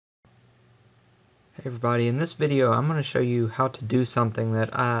Hey everybody, in this video I'm going to show you how to do something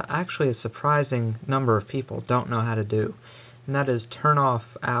that actually a surprising number of people don't know how to do, and that is turn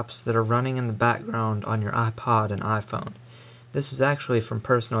off apps that are running in the background on your iPod and iPhone. This is actually from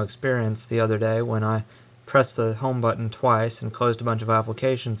personal experience the other day when I pressed the home button twice and closed a bunch of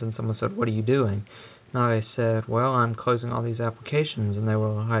applications, and someone said, "What are you doing?" And I said, "Well, I'm closing all these applications," and they were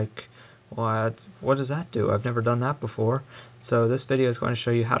like, "What does that do? I've never done that before." So this video is going to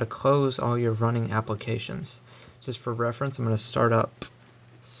show you how to close all your running applications. Just for reference, I'm going to start up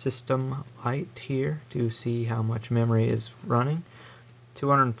System Light here to see how much memory is running.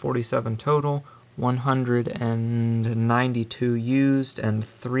 247 total, 192 used, and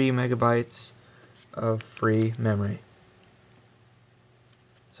 3 megabytes of free memory.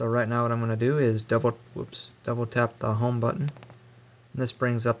 So right now what I'm going to do is double tap the home button. This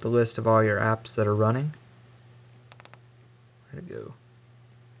brings up the list of all your apps that are running. Where'd it go?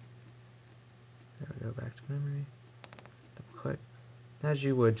 There we go, back to memory. Double click. As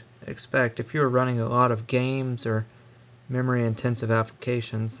you would expect, if you were running a lot of games or memory intensive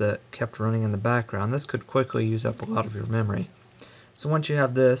applications that kept running in the background, this could quickly use up a lot of your memory. So once you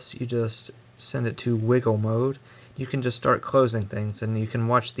have this, you just send it to wiggle mode. You can just start closing things, and you can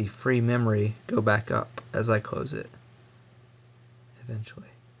watch the free memory go back up as I close it eventually.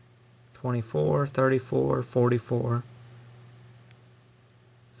 24, 34, 44,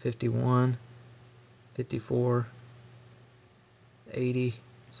 51, 54, 80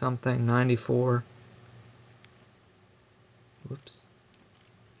 something, 94,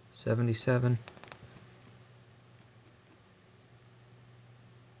 77,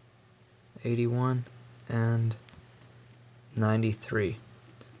 81, and 93.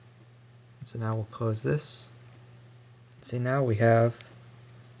 So now we'll close this. See, now we have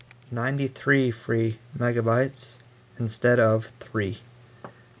 93 free megabytes instead of 3.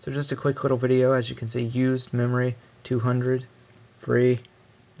 So just a quick little video. As you can see, used memory 200, free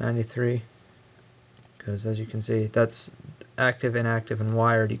 93, because as you can see, that's active, inactive, and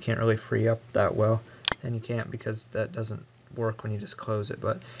wired. You can't really free up that well, and you can't because that doesn't work when you just close it.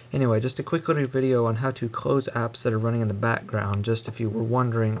 But anyway, just a quick little video on how to close apps that are running in the background, just if you were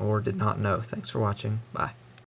wondering or did not know. Thanks for watching. Bye.